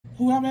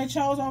Whoever they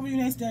chose over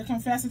you, they're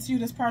confessing to you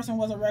this person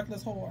was a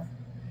reckless whore.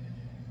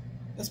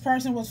 This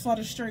person was for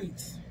the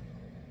streets.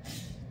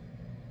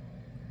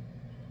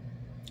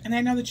 And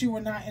they know that you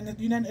were not, and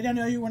they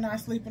know you were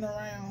not sleeping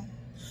around.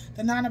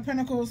 The Nine of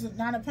Pentacles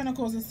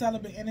is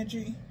celibate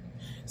energy.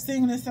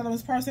 Seeing this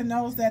celibate person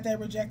knows that they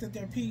rejected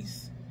their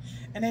peace.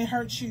 And they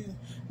hurt you.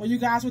 When you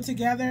guys were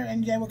together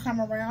and they would come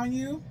around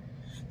you,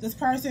 this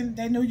person,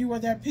 they knew you were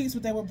their peace,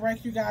 but they would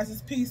break you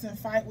guys' peace and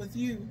fight with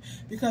you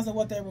because of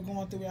what they were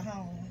going through at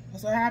home.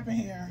 That's what happened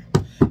here.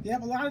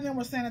 Yep, a lot of them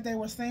were saying that they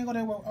were single,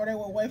 or they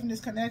were away from this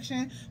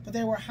connection, but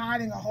they were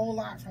hiding a whole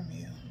lot from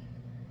you.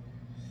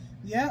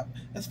 Yep,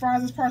 as far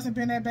as this person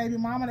being their baby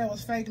mama, that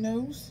was fake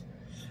news.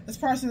 This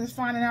person is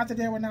finding out that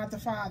they were not the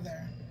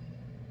father.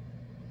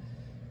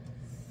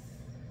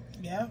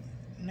 Yep,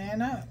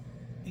 man up.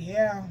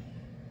 Yeah.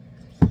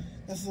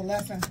 This is a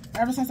lesson.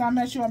 Ever since I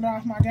met you, I've been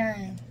off my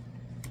game.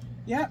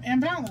 Yep,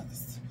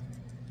 imbalanced.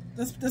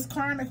 This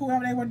karmic,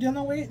 whoever they were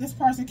dealing with, this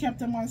person kept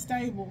them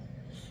unstable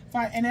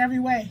in every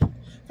way.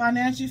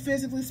 Financially,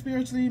 physically,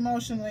 spiritually,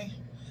 emotionally,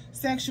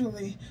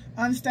 sexually,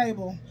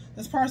 unstable.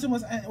 This person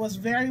was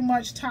very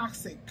much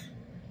toxic.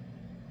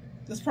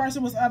 This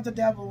person was of the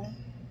devil.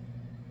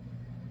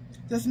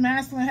 This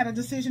masculine had a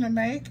decision to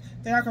make.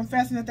 They are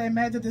confessing that they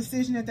made the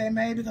decision that they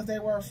made because they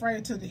were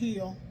afraid to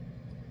heal.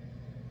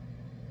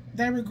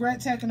 They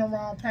regret taking the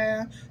wrong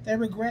path. They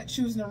regret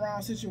choosing the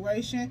wrong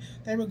situation.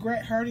 They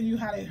regret hurting you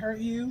how they hurt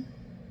you.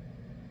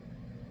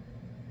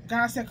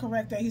 God said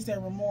correct that. He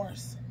said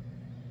remorse.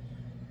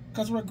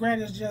 Because regret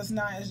is just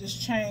not, it's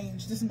just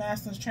change. This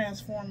masculine's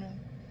transforming.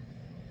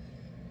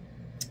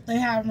 They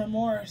have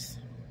remorse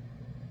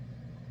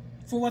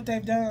for what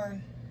they've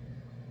done.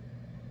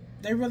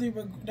 They really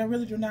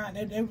do not.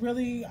 They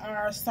really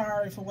are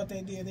sorry for what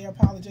they did. They're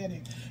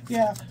apologetic.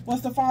 Yeah.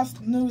 What's the false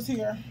news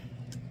here?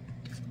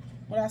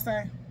 What I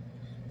say?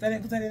 They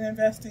didn't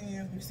invest in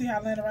you. You see how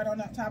I landed right on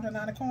the top of the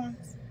Nine of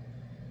Coins?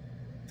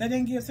 They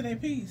didn't give to their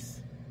peace.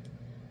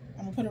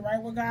 I'm going to put it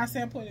right where God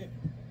said put it.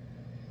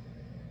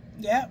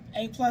 Yep.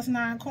 8 plus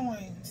 9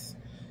 coins.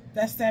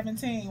 That's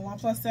 17. 1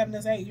 plus 7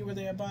 is 8. You were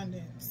their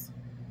abundance.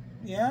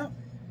 Yep.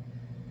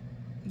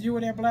 You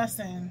were their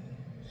blessing.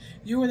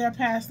 You were their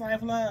past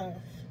life love.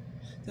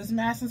 This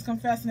master's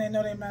confessing they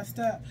know they messed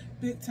up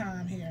big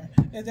time here.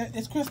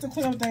 It's crystal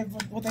clear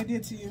what they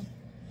did to you.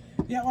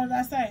 Yeah, what did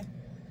I say?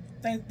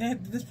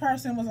 This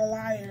person was a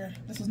liar.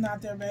 This was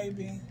not their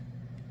baby.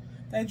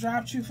 They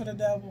dropped you for the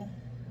devil.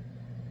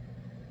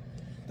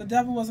 The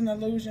devil was an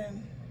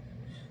illusion.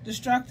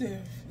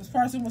 Destructive. This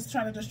person was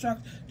trying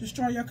to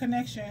destroy your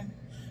connection.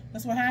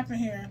 That's what happened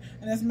here.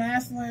 And this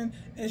masculine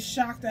is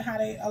shocked at how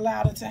they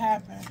allowed it to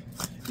happen.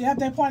 Yep,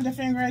 they pointed the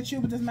finger at you,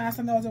 but this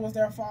masculine knows it was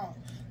their fault.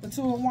 The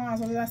Two of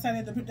Wands, what did I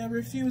say? They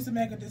refused to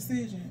make a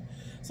decision.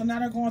 So now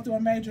they're going through a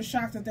major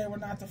shock that they were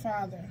not the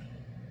father.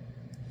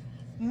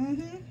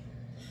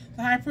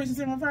 The High Priestess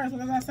in reverse,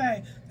 what did I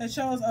say? They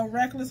chose a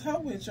reckless hoe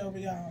witch over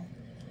y'all.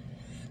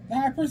 The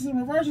High Priestess in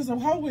reverse is a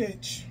hoe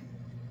witch.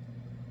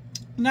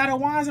 Now the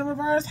Wands in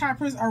reverse, High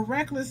Priestess, a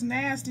reckless,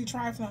 nasty,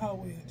 trifling hoe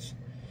witch.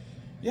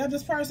 Yeah,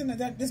 this person,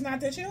 that's not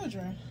their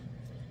children.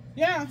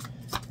 Yeah.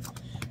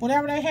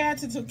 Whatever they had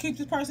to keep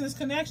this person's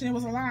connection, it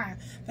was a lie.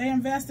 They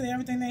invested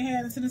everything they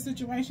had into the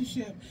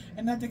situationship,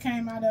 and nothing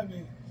came out of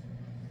it.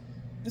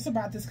 It's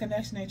about this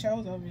connection they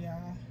chose over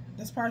y'all.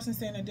 This person's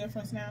seeing a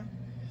difference now.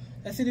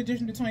 They see the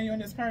difference between you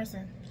and this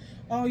person.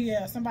 Oh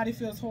yeah, somebody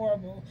feels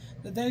horrible.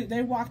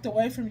 They walked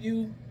away from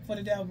you for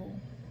the devil.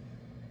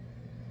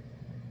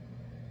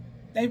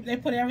 They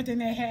put everything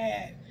they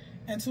had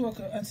into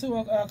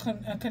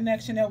a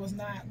connection that was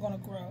not going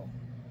to grow.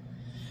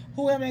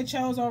 Whoever they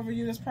chose over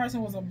you, this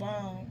person was a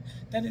bum.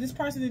 This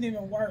person didn't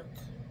even work.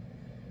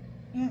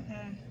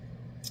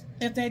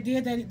 If they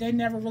did, they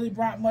never really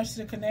brought much to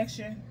the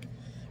connection.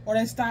 Or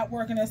they stopped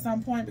working at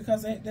some point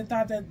because they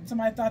thought that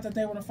somebody thought that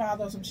they were the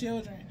father of some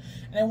children.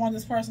 And they wanted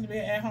this person to be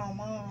an at-home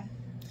mom.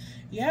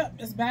 Yep,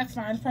 it's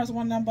backfiring. This person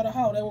wasn't nothing but a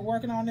hoe. They were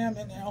working on them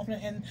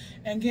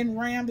and getting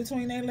rammed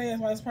between their legs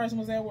while this person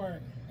was at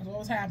work. That's what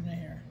was happening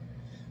here.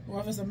 Or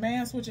if it's a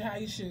man, switch it how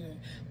you should.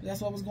 But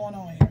that's what was going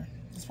on here.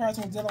 This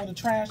person was dealing with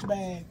a trash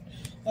bag.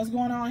 What's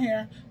going on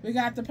here? We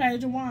got the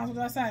Page of Wands. What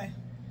did I say?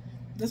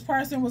 This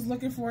person was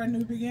looking for a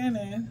new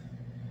beginning.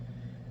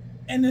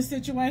 In this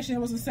situation, it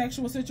was a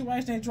sexual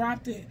situation. They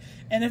dropped it.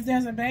 And if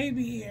there's a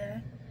baby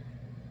here,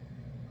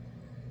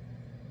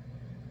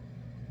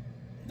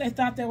 they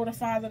thought they were the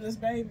father of this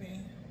baby.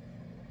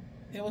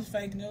 It was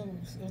fake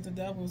news. It was the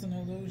devil. It was an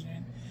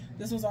illusion.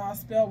 This was all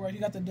spell work. You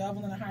got the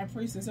devil and the High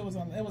Priestess. It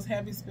was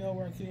heavy spell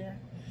work here.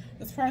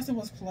 This person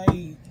was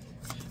played.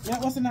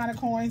 Yep, what's the Knight of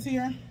Coins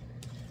here?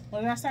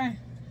 What did I say?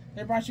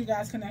 They brought you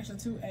guys connection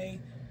to a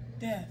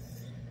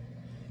death.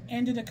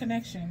 Ended a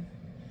connection.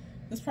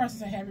 This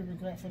person's in heavy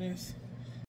regret for this.